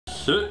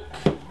Sick.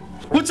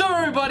 What's up,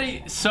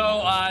 everybody?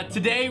 So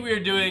today we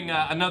are doing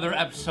another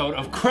episode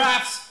of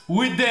Crafts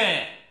with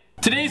Dan.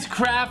 Today's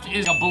craft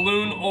is a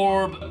balloon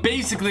orb.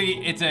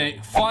 Basically, it's a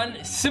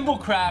fun, simple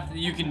craft that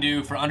you can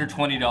do for under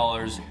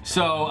 $20.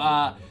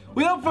 So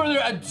without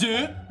further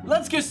ado,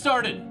 let's get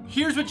started.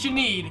 Here's what you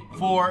need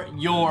for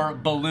your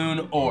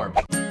balloon orb.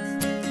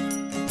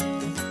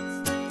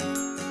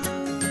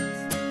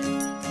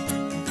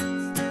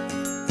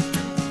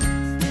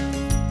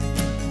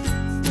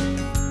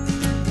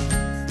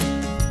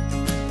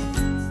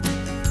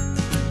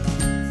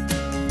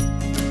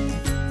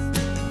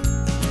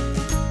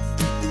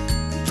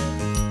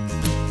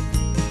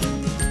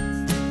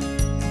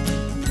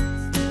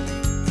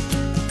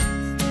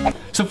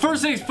 So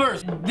first things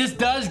first, this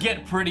does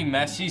get pretty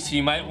messy, so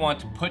you might want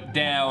to put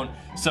down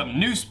some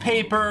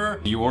newspaper.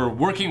 You're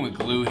working with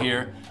glue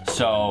here,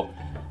 so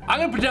I'm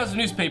gonna put down some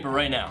newspaper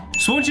right now.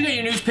 So once you get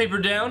your newspaper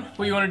down,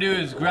 what you wanna do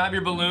is grab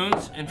your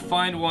balloons and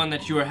find one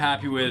that you are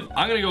happy with.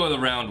 I'm gonna go with a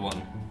round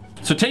one.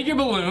 So take your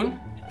balloon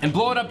and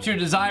blow it up to your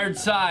desired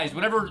size,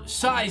 whatever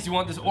size you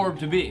want this orb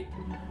to be.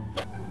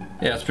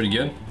 Yeah, that's pretty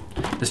good.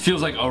 This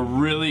feels like a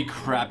really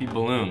crappy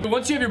balloon.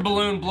 Once you have your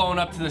balloon blown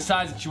up to the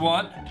size that you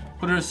want,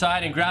 put it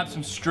aside and grab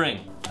some string.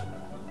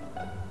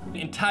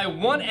 And tie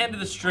one end of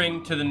the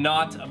string to the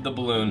knot of the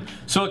balloon,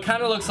 so it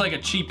kind of looks like a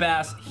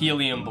cheap-ass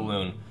helium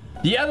balloon.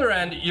 The other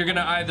end, you're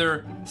gonna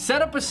either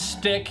set up a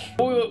stick.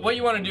 What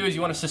you wanna do is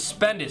you wanna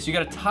suspend it. So you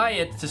gotta tie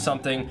it to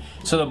something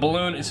so the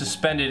balloon is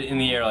suspended in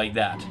the air like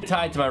that.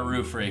 Tie it to my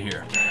roof right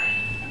here.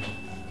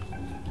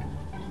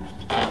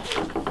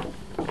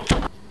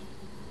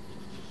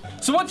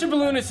 So once your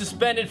balloon is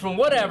suspended from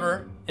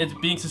whatever it's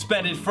being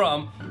suspended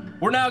from,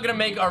 we're now gonna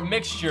make our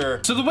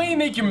mixture. So the way you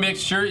make your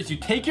mixture is you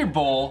take your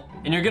bowl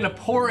and you're gonna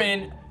pour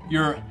in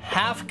your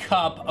half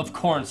cup of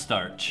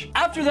cornstarch.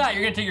 After that,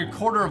 you're gonna take your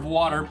quarter of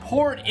water,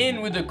 pour it in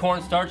with the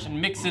cornstarch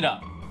and mix it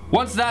up.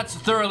 Once that's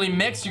thoroughly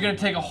mixed, you're gonna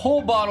take a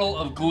whole bottle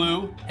of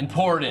glue and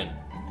pour it in.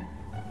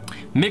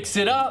 Mix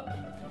it up.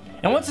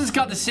 And once it's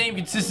got the same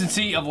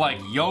consistency of like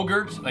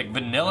yogurt, like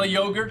vanilla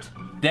yogurt,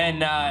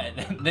 then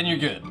you're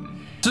good.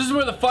 So this is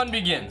where the fun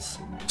begins.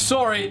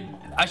 Sorry,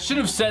 I should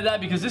have said that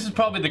because this is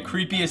probably the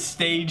creepiest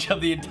stage of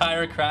the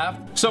entire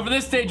craft. So for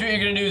this stage, what you're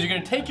gonna do is you're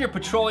gonna take your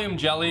petroleum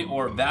jelly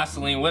or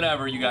Vaseline,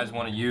 whatever you guys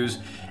wanna use,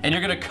 and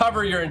you're gonna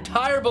cover your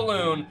entire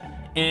balloon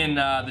in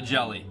the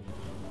jelly.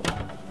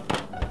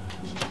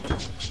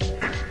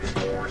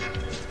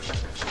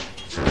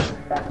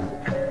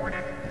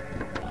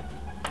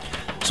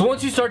 So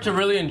once you start to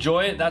really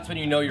enjoy it, that's when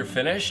you know you're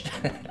finished.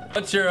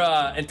 Once your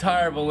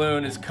entire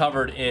balloon is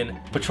covered in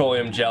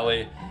petroleum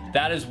jelly,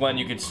 that is when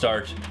you can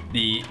start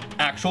the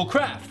actual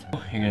craft.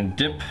 You're gonna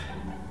dip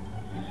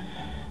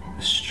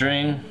the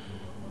string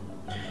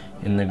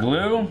in the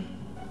glue,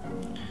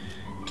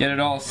 get it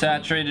all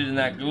saturated in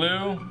that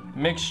glue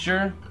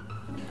mixture.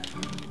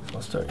 So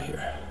I'll start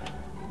here.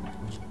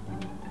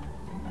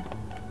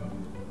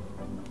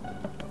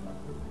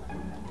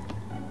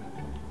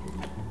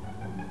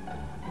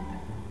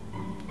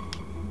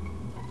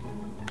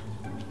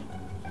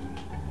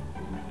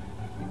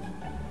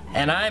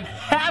 And I'm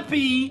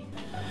happy.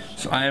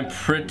 So I am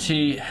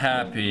pretty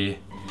happy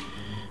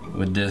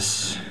with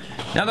this.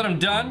 Now that I'm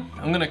done,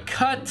 I'm gonna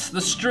cut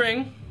the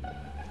string.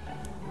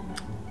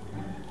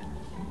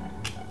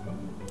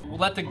 We'll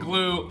let the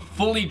glue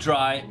fully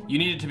dry. You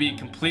need it to be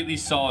completely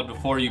solid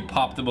before you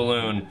pop the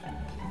balloon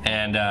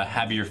and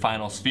have your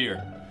final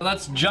sphere.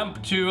 Let's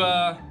jump to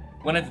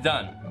when it's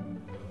done.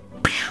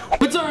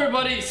 What's up,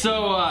 everybody?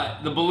 So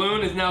the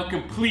balloon is now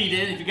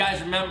completed. If you guys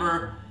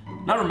remember,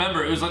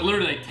 it was like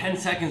literally like 10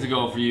 seconds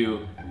ago for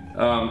you.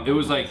 It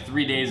was like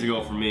 3 days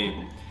ago for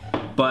me.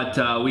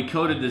 But we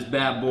coated this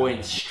bad boy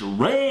in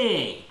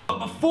string. But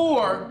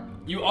before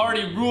you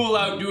already rule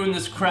out doing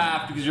this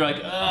craft because you're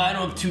like, I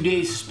don't have 2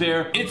 days to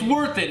spare, it's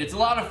worth it. It's a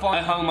lot of fun.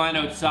 I hung mine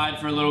outside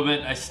for a little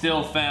bit. I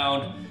still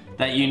found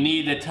that you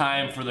need the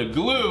time for the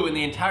glue and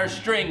the entire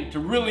string to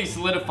really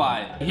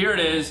solidify. Here it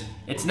is.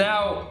 It's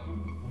now,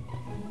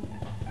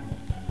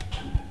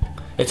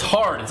 it's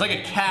hard. It's like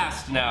a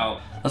cast now.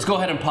 Let's go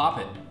ahead and pop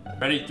it.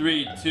 Ready?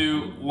 3,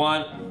 2,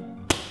 1.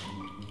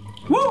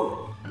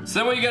 Woo! So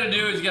then what you gotta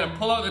do is you gotta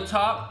pull out the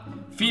top,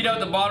 feed out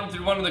the bottom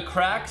through one of the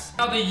cracks.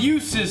 Now the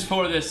uses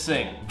for this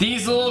thing.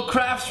 These little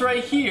crafts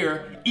right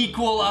here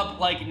equal up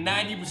like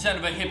 90%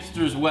 of a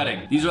hipster's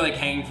wedding. These are like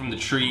hanging from the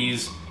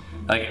trees,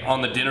 like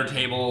on the dinner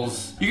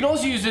tables. You can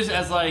also use this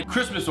as like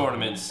Christmas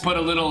ornaments. Put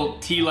a little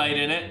tea light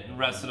in it and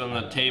rest it on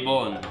the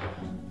table and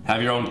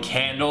have your own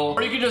candle.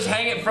 Or you can just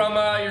hang it from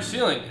your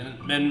ceiling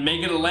and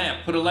make it a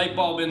lamp. Put a light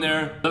bulb in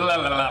there.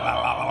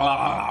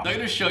 I'm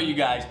gonna show you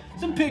guys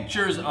some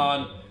pictures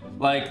on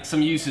like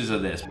some uses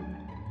of this.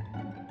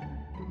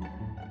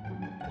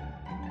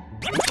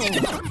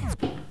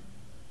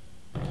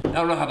 I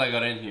don't know how that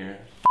got in here.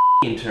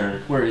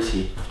 Intern, where is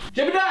he?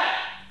 Jebediah!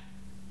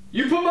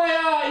 You put my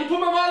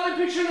modeling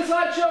picture in the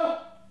slideshow?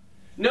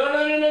 No.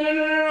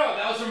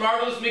 That was from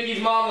Marvelous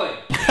Mickey's Modeling.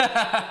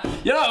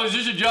 You know, it was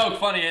just a joke.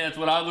 Funny, that's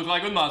what I look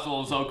like with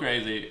muscles. So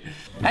crazy.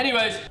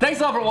 Anyways, thanks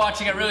a lot for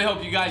watching. I really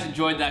hope you guys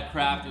enjoyed that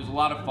craft. It was a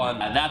lot of fun.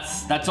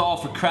 That's all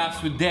for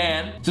Crafts with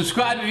Dan.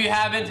 Subscribe if you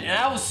haven't, and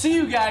I will see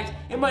you guys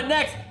in my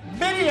next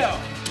video.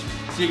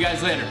 See you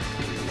guys later.